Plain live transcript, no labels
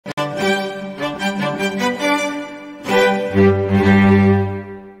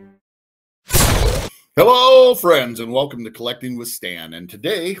friends, and welcome to Collecting with Stan. And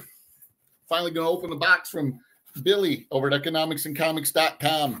today, finally going to open the box from Billy over at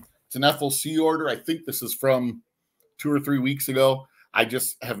economicsandcomics.com. It's an FOC order. I think this is from 2 or 3 weeks ago. I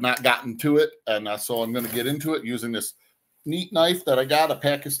just have not gotten to it, and so I'm going to get into it using this neat knife that I got, a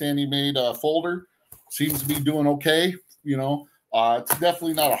Pakistani-made folder. Seems to be doing okay. You know, it's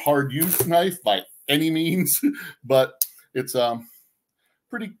definitely not a hard-use knife by any means, but it's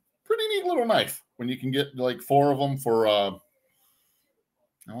pretty neat little knife. When you can get like 4 of them for I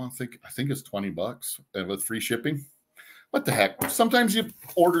think it's $20 and with free shipping. What the heck? Sometimes you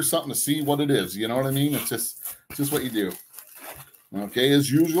order something to see what it is. You know what I mean? It's just what you do. Okay,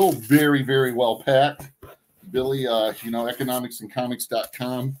 as usual, very, very well packed. Billy,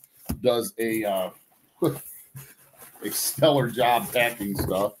 economicsandcomics.com does a stellar job packing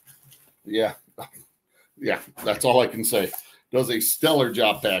stuff. Yeah, that's all I can say. Does a stellar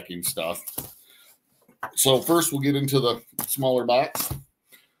job packing stuff. So first we'll get into the smaller box,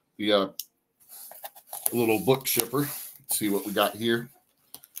 the little book shipper. Let's see what we got here.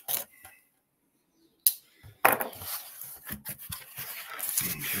 Okay.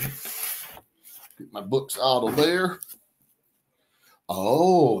 Get my books out of there.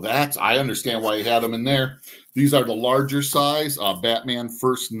 Oh, I understand why he had them in there. These are the larger size, Batman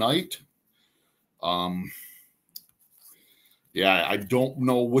First Night. Yeah, I don't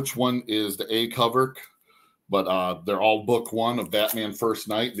know which one is the A cover, but they're all book 1 of Batman First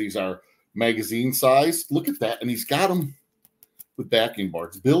Night. These are magazine size. Look at that. And he's got them with backing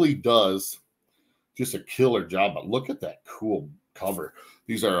boards. Billy does just a killer job, but look at that cool cover.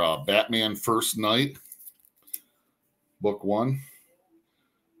 These are Batman First Night, book 1.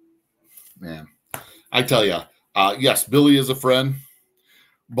 Man, I tell you, yes, Billy is a friend,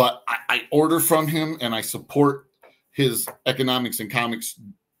 but I order from him and I support his Economics and Comics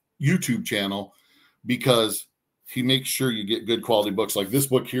YouTube channel because he makes sure you get good quality books. Like this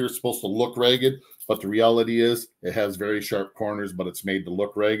book here is supposed to look ragged, but the reality is it has very sharp corners, but it's made to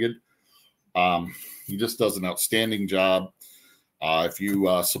look ragged. He just does an outstanding job. If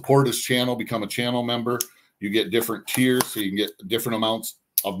you support his channel, become a channel member, you get different tiers, so you can get different amounts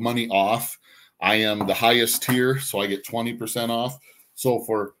of money off. I am the highest tier, so I get 20% off. So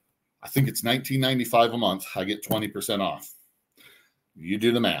for I think it's $19.95 a month. I get 20% off. You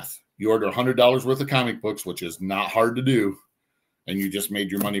do the math. You order $100 worth of comic books, which is not hard to do, and you just made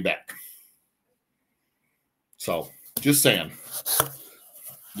your money back. So, just saying.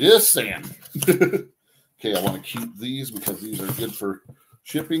 Just saying. Okay, I want to keep these because these are good for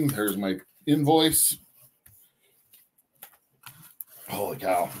shipping. Here's my invoice. Holy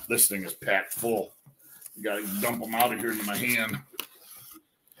cow, this thing is packed full. You got to dump them out of here into my hand.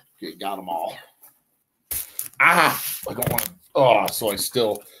 Okay, got them all. I don't want to. Oh, so I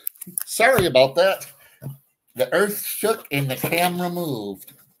still. Sorry about that. The earth shook and the camera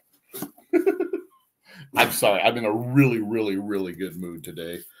moved. I'm sorry. I'm in a really, really, really good mood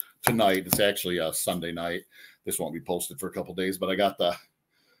today. Tonight, it's actually a Sunday night. This won't be posted for a couple days, but I got the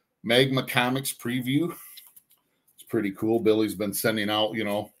Magma Comics preview. It's pretty cool. Billy's been sending out,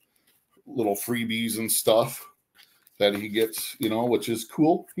 little freebies and stuff that he gets, which is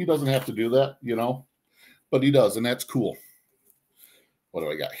cool. He doesn't have to do that, but he does, and that's cool. What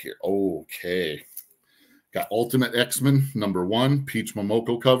do I got here? Okay. Got Ultimate X-Men #1, Peach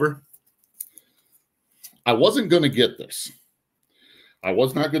Momoko cover. I wasn't going to get this. I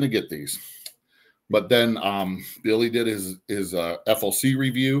was not going to get these. But then Billy did his FOC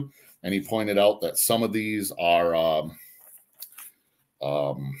review, and he pointed out that some of these are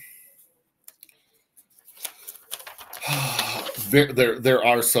there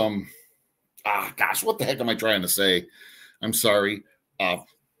are some gosh, what the heck am I trying to say? I'm sorry.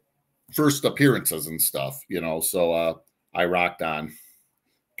 First appearances and stuff, so I rocked on.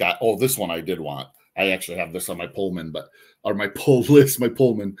 This one I did want. I actually have this on my Pullman, my pull list.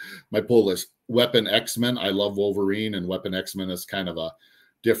 Weapon X-Men. I love Wolverine, and Weapon X-Men is kind of a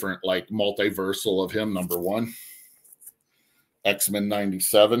different, like, multiversal of him. #1. X-Men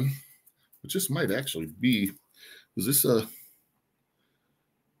 97, which this might actually be. Is this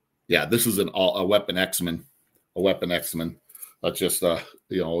yeah, this is a Weapon X-Men. A Weapon X-Men. That's just a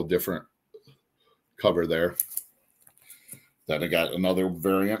different cover there. Then I got another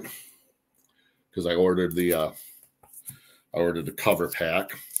variant because I ordered the cover pack.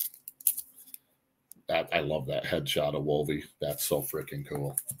 I love that headshot of Wolvie. That's so freaking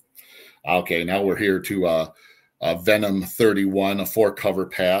cool. Okay, now we're here to Venom 31, a 4 cover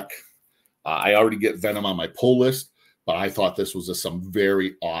pack. I already get Venom on my pull list, but I thought this was just some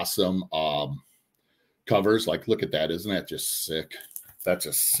very awesome covers. Like, look at that. Isn't that just sick? That's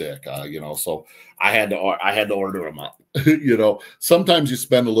just sick, you know. So I had to order them up. You know, sometimes you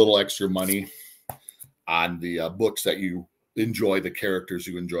spend a little extra money on the books that you enjoy, the characters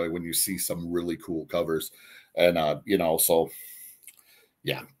you enjoy when you see some really cool covers, and you know, so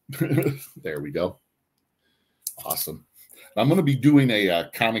yeah, there we go. Awesome. I'm going to be doing a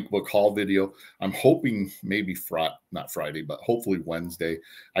comic book haul video. I'm hoping maybe not Friday, but hopefully Wednesday.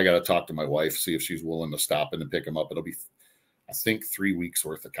 I got to talk to my wife, see if she's willing to stop in and pick them up. It'll be, I think, 3 weeks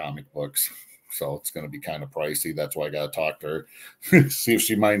worth of comic books. So it's going to be kind of pricey. That's why I got to talk to her, see if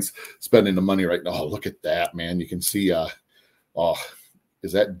she minds spending the money right now. Oh, look at that, man. You can see, oh,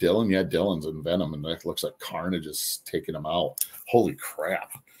 is that Dylan? Yeah, Dylan's in Venom, and that looks like Carnage is taking him out. Holy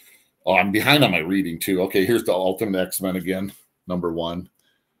crap. Oh, I'm behind on my reading, too. Okay, here's the Ultimate X-Men again, #1.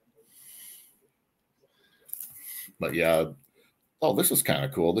 But, yeah. Oh, this is kind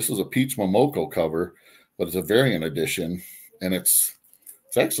of cool. This is a Peach Momoko cover, but it's a variant edition, and it's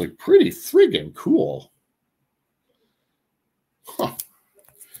actually pretty friggin' cool. Huh.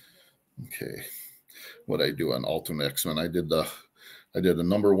 Okay. What I do on Ultimate X-Men, I did a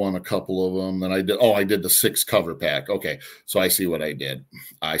 #1, a couple of them. Then I did the 6 cover pack. Okay, so I see what I did.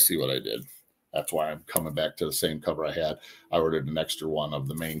 That's why I'm coming back to the same cover I had. I ordered an extra one of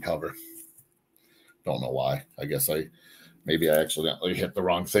the main cover. Don't know why. I guess maybe I accidentally hit the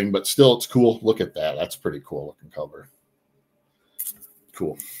wrong thing, but still, it's cool. Look at that. That's pretty cool looking cover.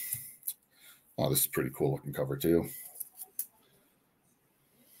 Cool. Oh, this is pretty cool looking cover too.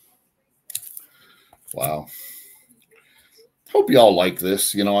 Wow. Hope y'all like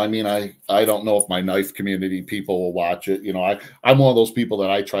this. You know, I mean, I don't know if my knife community people will watch it. You know, I'm one of those people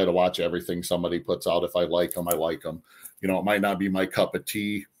that I try to watch everything somebody puts out. If I like them, I like them. You know, it might not be my cup of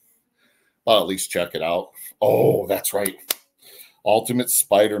tea, but I'll at least check it out. Oh, that's right. Ultimate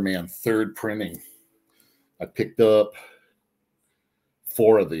Spider-Man 3rd printing. I picked up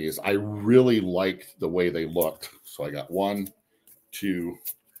 4 of these. I really liked the way they looked. So I got 1, 2,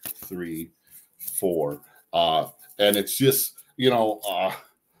 3, 4. And it's just, you know,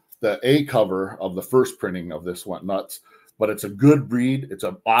 the A cover of the first printing of this went nuts, but it's a good read. It's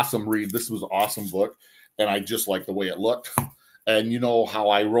an awesome read. This was an awesome book, and I just like the way it looked. And you know how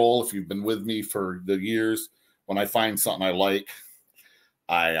I roll. If you've been with me for the years, when I find something I like,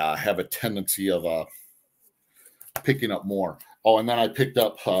 I have a tendency of picking up more. Oh, and then I picked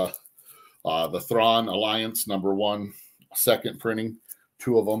up the Thrawn Alliance #1, 2nd printing,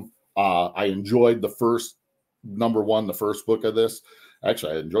 2 of them. I enjoyed the first #1, the first book of this.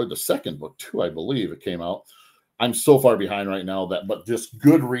 Actually, I enjoyed the 2nd book too. I believe it came out. I'm so far behind right now but just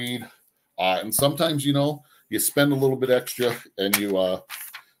good read. And sometimes, you know, you spend a little bit extra and you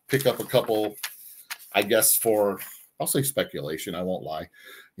pick up a couple, I guess, I'll say speculation. I won't lie.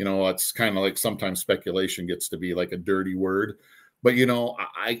 You know, it's kind of like sometimes speculation gets to be like a dirty word. But, you know,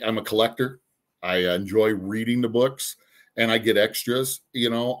 I'm a collector. I enjoy reading the books, and I get extras, you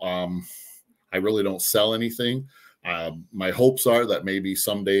know. I really don't sell anything. My hopes are that maybe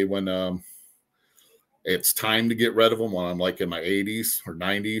someday when it's time to get rid of them, when I'm like in my 80s or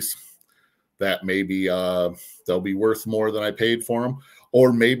 90s, that maybe they'll be worth more than I paid for them.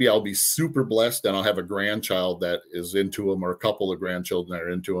 Or maybe I'll be super blessed and I'll have a grandchild that is into them, or a couple of grandchildren that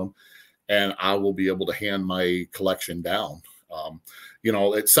are into them, and I will be able to hand my collection down. You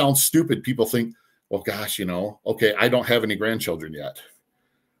know, it sounds stupid. People think, well, gosh, you know, okay, I don't have any grandchildren yet.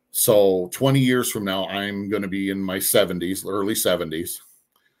 So 20 years from now, I'm going to be in my 70s, early 70s.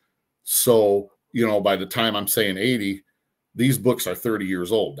 So, you know, by the time I'm saying 80, these books are 30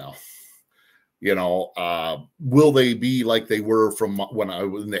 years old now. You know, will they be like they were from when I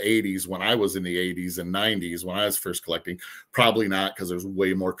was in the 80s, when I was in the 80s and 90s, when I was first collecting? Probably not, because there's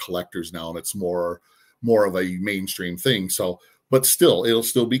way more collectors now and it's more of a mainstream thing. So, but still, it'll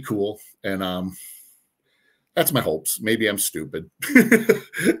still be cool. And that's my hopes. Maybe I'm stupid,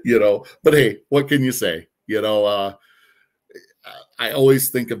 you know, but hey, what can you say? You know, I always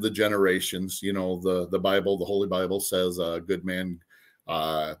think of the generations. You know, the Bible, the Holy Bible says a good man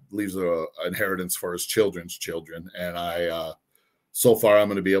leaves an inheritance for his children's children. And so far, I'm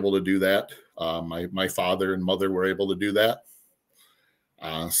going to be able to do that. My father and mother were able to do that.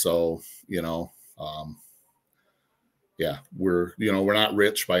 So, you know, yeah, we're not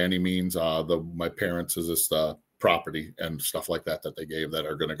rich by any means. My parents is just property and stuff like that they gave that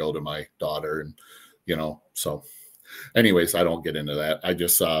are going to go to my daughter. And, you know, so anyways, I don't get into that. I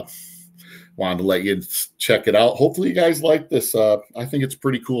just wanted to let you check it out. Hopefully you guys like this. I think it's a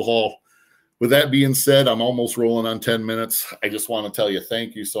pretty cool haul. With that being said, I'm almost rolling on 10 minutes. I just want to tell you,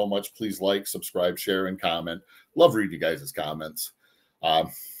 thank you so much. Please like, subscribe, share, and comment. Love reading you guys' comments.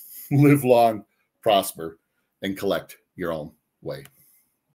 Live long, prosper, and collect your own way.